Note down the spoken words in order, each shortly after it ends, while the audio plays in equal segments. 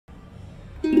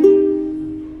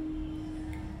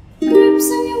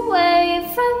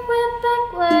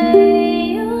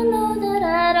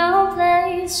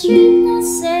street not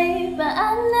safe, but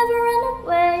I never run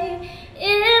away,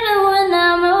 even when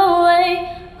I'm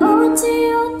away.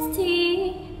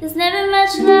 OT, there's never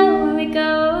much love when we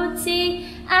go OT.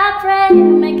 I pray to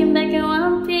make it back in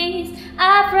one piece.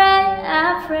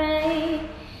 I pray.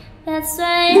 That's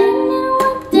why I need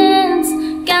one dance.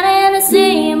 Got an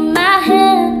Hennessy in my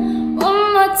hand.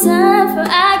 One more time before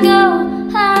I go.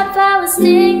 High power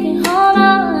sticking, hold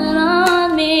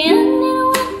on me. I need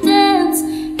one dance.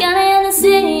 Got an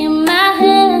Hennessy in my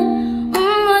hand.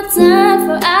 One more time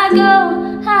before I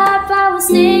go. High power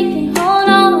sticking, hold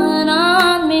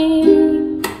on me.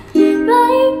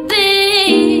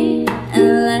 Baby, I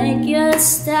like your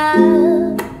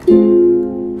style.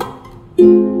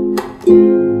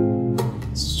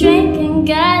 Strength and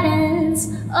guidance,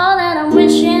 all that I'm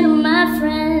wishing on my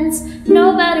friends.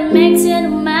 Nobody makes it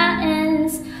on my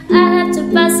ends. I have to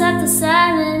bust out the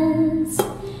silence.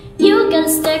 You gotta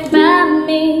stick by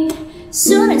me.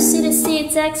 Soon as you see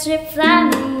a text, reply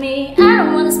to me. I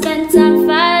don't wanna spend time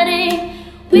fighting.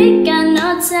 We got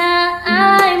no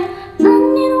time.